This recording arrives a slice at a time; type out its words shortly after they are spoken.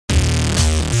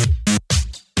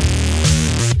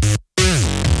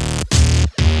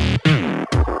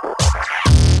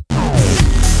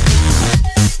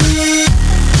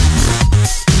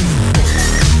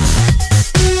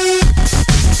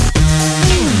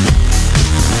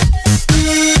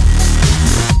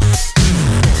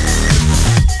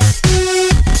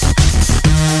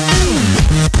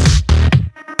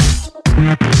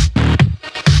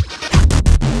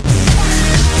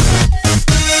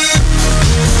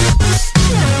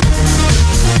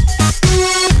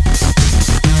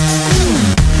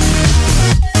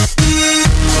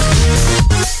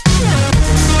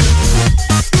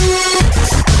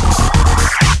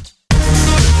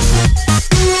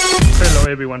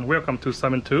everyone, welcome to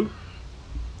Simon 2.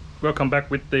 Welcome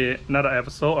back with another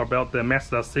episode about the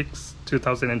Mazda 6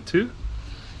 2002.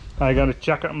 I'm gonna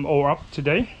check them all up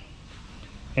today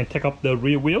and take up the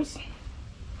rear wheels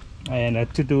and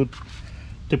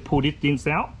to pull these things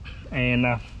out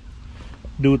and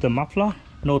do the muffler.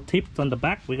 No tips on the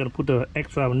back. We're gonna put the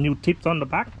extra new tips on the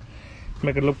back,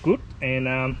 make it look good,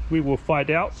 and we will find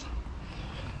out.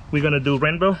 We're gonna do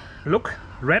rainbow look,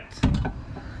 red,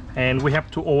 and we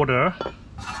have to order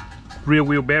rear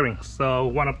wheel bearings. So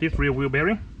one of these rear wheel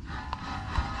bearing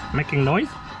making noise,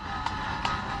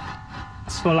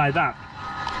 so like that.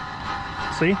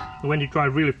 See, when you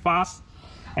drive really fast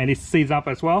and it seizes up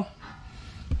as well.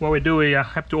 What we do, we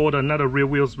have to order another rear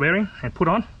wheels bearing and put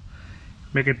on,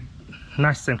 make it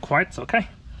nice and quiet. Okay,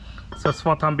 so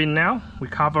for time being now we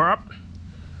cover up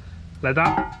like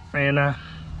that and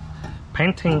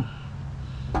painting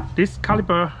this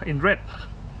caliper in red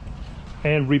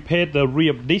and repair the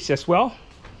rear disc as well.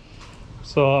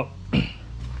 So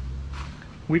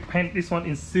we paint this one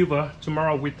in silver.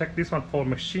 Tomorrow we take this one for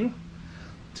machine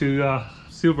to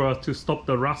silver to stop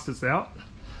the rust out,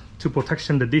 to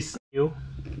protection the disc. New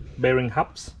bearing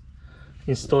hubs,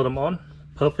 install them on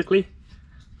perfectly,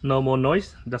 no more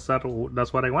noise. That's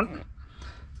what I want.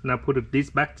 Now put the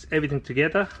disc back, everything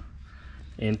together,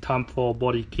 and time for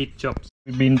body kit jobs.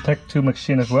 We've been take to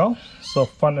machine as well, so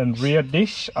front and rear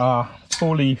dish are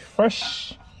fully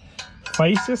fresh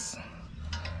faces,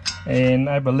 and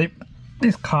I believe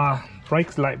this car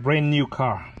brakes like brand new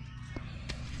car.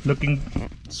 Looking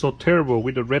so terrible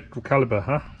with the red caliper,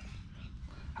 huh?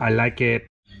 I like it.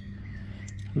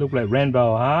 Look like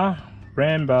rainbow, huh?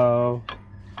 Rainbow.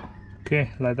 Okay,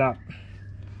 like that.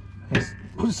 Let's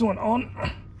put this one on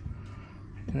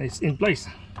and it's in place.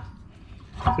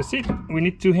 That's it. We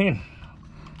need two hands.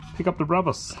 Pick up the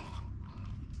rubbers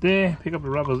there, pick up the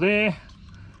rubbers there,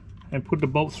 and put the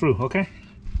bolt through. Okay,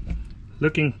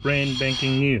 looking brand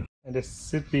banking new, and this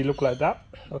should be look like that.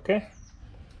 Okay,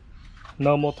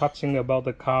 no more touching about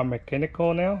the car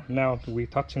mechanical now. Now we're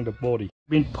touching the body.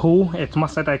 Been pulled as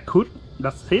much as I could.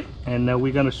 That's it, and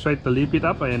we're gonna straighten a little bit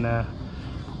up and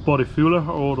body filler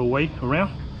all the way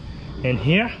around. And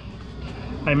here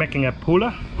I'm making a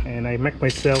puller, and I make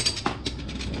myself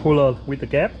puller with the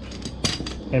gap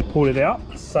and pull it out,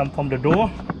 some from the door.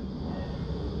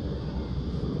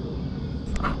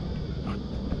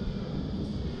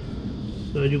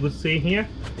 So you could see here.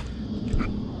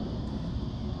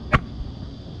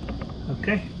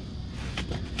 Okay,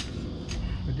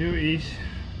 what we do is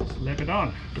slap it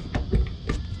on.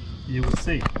 You will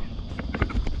see.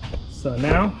 So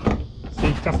now,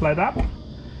 see, just like that,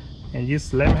 and use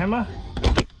slam hammer.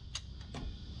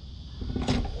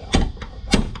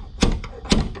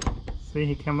 See,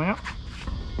 he came out.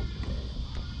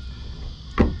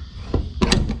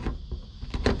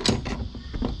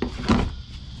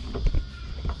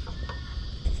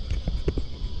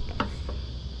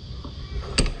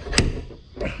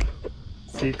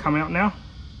 See it come out now.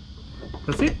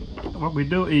 That's it. What we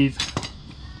do is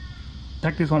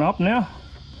take this one up now.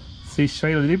 See,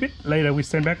 straight a little bit. Later we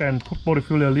stand back and put body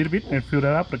filler a little bit and fill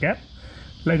that up the gap.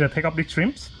 Later take up the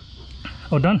trims.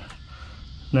 All done.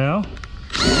 Now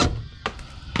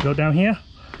go down here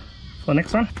for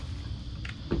next one.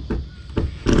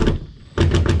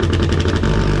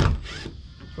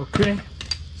 Okay,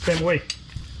 same way.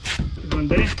 One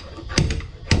there.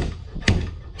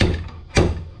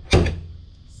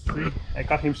 See, I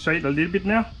got him straight a little bit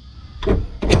now.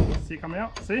 See, coming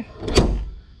out. See,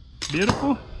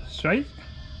 beautiful, straight.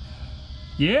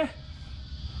 Yeah.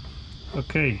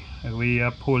 Okay, we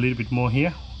pull a little bit more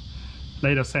here.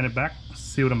 Later send it back,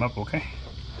 seal them up. Okay.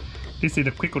 This is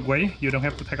the quicker way. You don't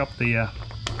have to take up the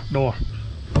door.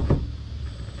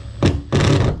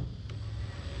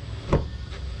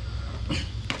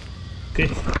 Okay,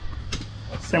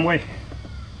 same way.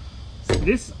 So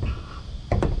this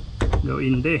go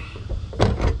in there.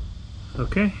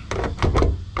 Okay,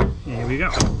 here we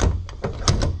go.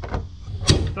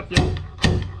 Stop yet.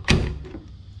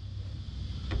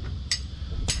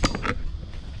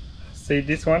 See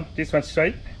this one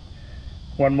straight.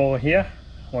 One more here.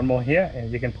 One more here,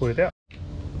 and you can pull it out.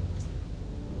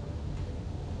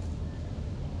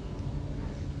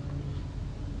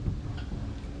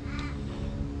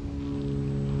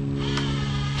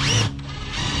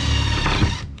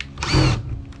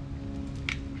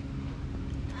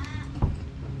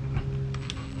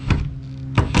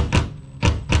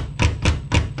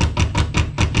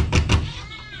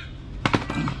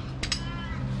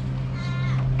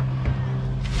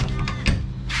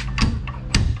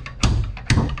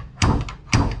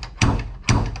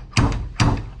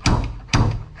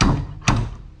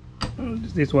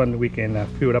 This one we can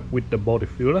fill it up with the body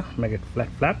filler, make it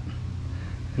flat,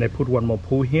 and I put one more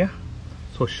pull here,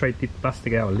 so straight the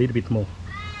plastic out a little bit more.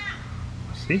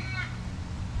 See,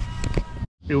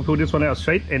 you pull this one out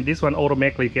straight, and this one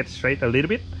automatically gets straight a little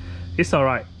bit. It's all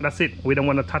right. That's it. We don't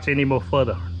want to touch any more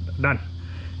further. Done.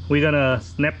 We're gonna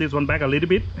snap this one back a little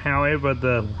bit. However,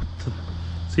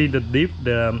 see the deep,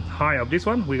 the height of this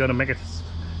one, we're gonna make it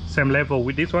same level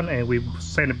with this one, and we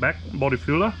send it back body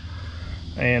filler.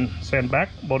 And send back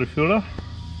body filler.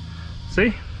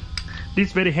 See,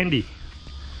 this very handy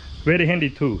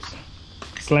tools,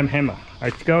 slam hammer. I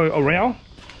go around,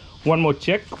 one more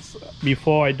check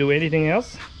before I do anything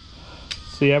else.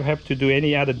 See, I have to do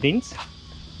any other things.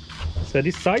 So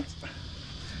this side,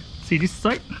 see this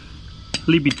side,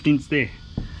 little bit things there,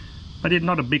 but it's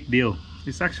not a big deal.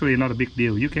 It's actually not a big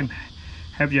deal. You can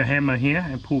have your hammer here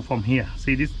and pull from here.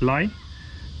 See this line,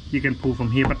 you can pull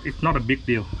from here, but it's not a big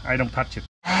deal. I don't touch it.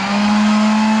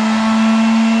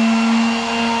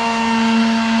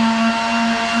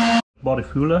 Body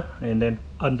filler, and then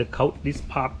undercoat this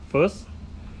part first.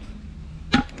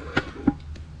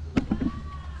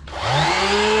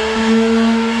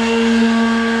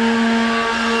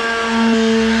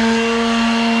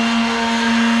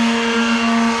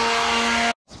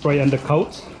 Spray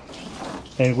undercoat,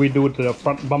 and we do the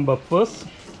front bumper first.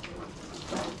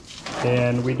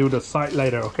 And we do the side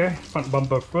later, okay? Front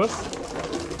bumper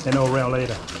first, and all around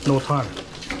later. No time.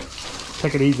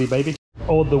 Take it easy, baby.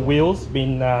 All the wheels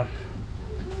been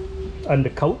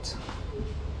undercoat.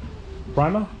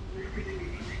 Primer.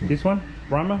 This one,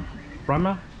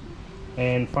 primer,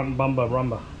 and front bumper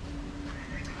rumber.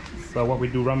 So what we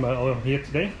do rumber over here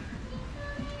today,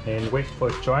 and wait for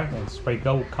it dry and spray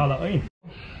gold color in.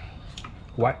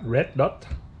 White, red dot.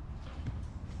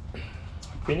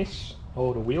 Finish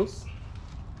all the wheels.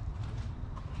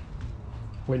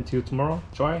 Wait until tomorrow,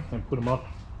 dry, and put them on.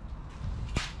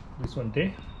 This one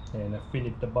there, and I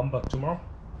finish the bumper tomorrow.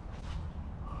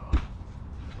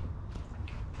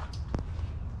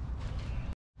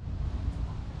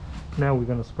 Now we're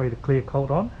gonna spray the clear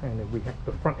coat on, and then we have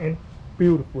the front end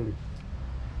beautifully.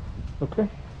 Okay,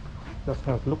 that's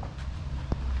how it looks.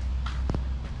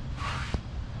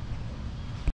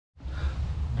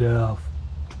 The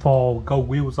 4 gold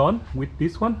wheels on with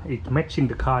this one, it's matching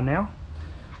the car now.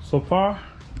 So far,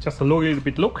 just a little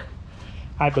bit look.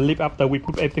 I believe after we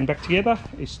put everything back together,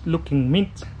 it's looking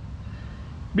mint.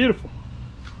 Beautiful.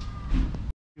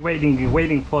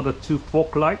 Waiting for the 2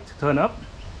 fork lights to turn up.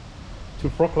 2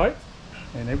 fork lights,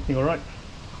 and everything all right.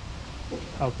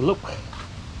 How's the look?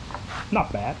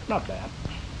 Not bad, not bad.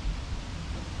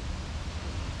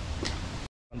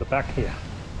 On the back here,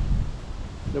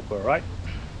 look all right.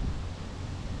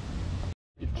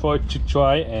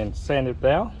 Try and sand it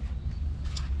down.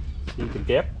 See the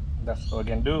gap. That's all I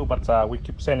can do. But we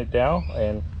keep sanding it down,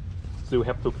 and still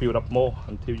have to fill up more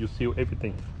until you seal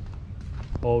everything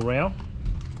all around,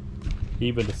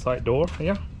 even the side door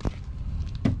here.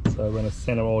 So I'm gonna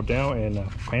sand it all down and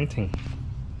painting.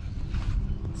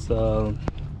 So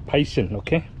patient,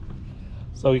 okay?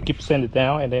 So you keep sanding it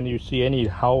down, and then you see any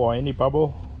hole or any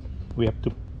bubble, we have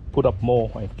to put up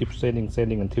more and keep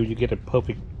sanding until you get a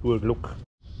perfect good look.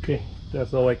 Okay,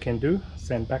 that's all I can do.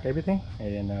 Sand back everything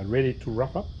and ready to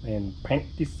wrap up and paint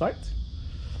this side,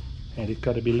 and it's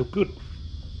gotta be look good.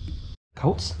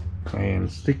 Coats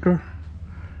and sticker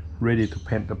ready to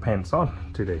paint the pants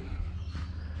on today.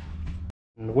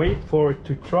 And wait for it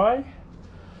to dry,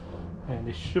 and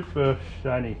it's super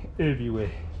shiny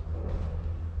everywhere.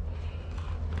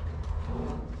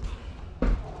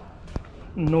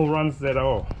 No runs at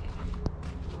all.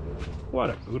 What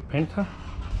a good painter.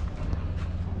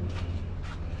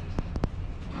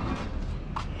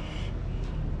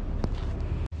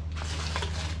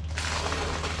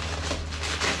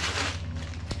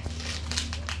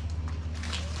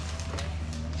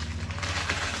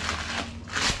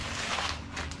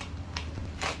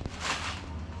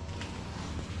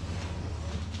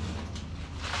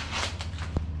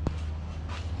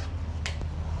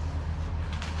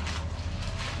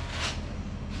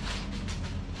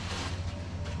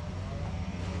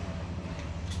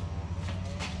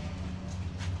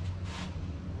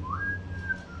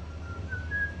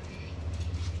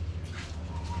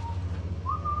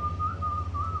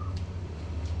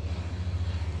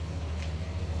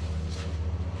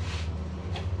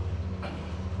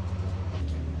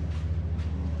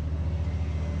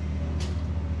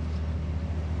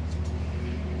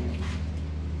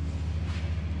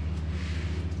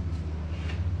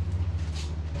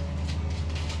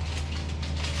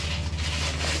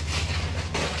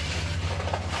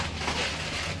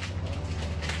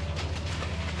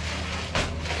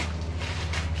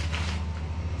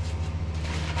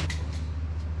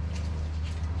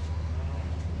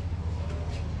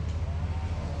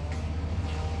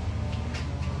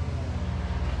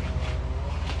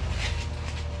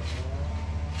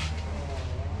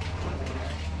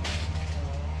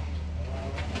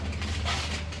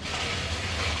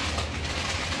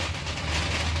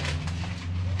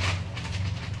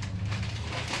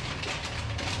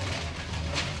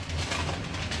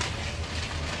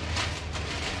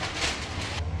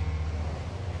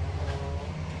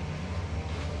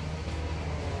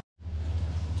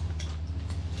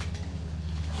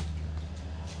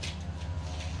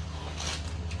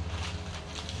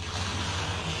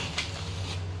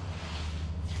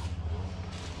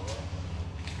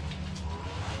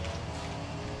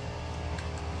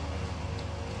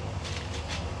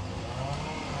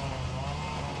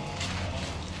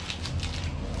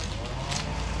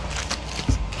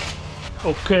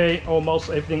 Okay, almost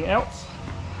everything else.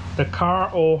 The car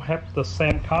all have the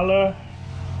same color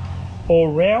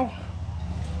all round,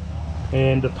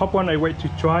 and the top one I wait to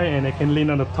dry, and I can lean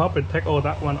on the top and take all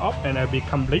that one up, and I'll be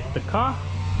complete the car.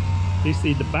 This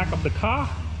is the back of the car,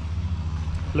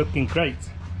 looking great,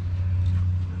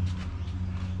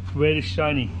 very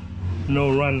shiny,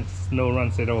 no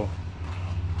runs at all.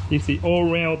 This is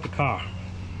all around the car.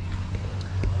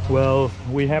 Well,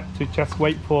 we have to just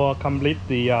wait for complete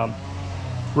the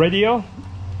radio.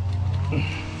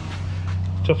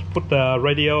 Just put the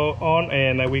radio on,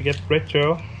 and we get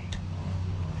retro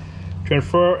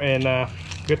transfer and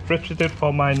get registered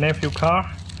for my nephew car,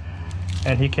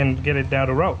 and he can get it down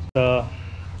the road.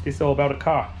 This is all about the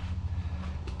car.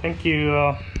 Thank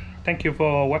you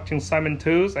for watching Simon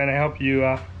Tools, and I hope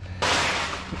you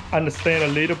understand a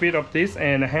little bit of this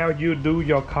and how you do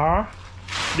your car.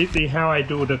 This is how I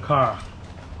do the car.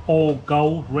 All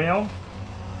gold round,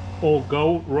 all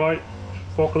gold, right?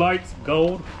 Fog lights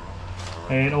gold,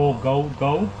 and all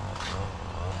gold.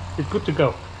 It's good to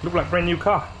go. Look like brand new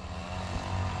car.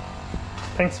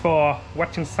 Thanks for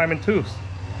watching Simon Tools.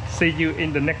 See you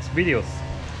in the next videos.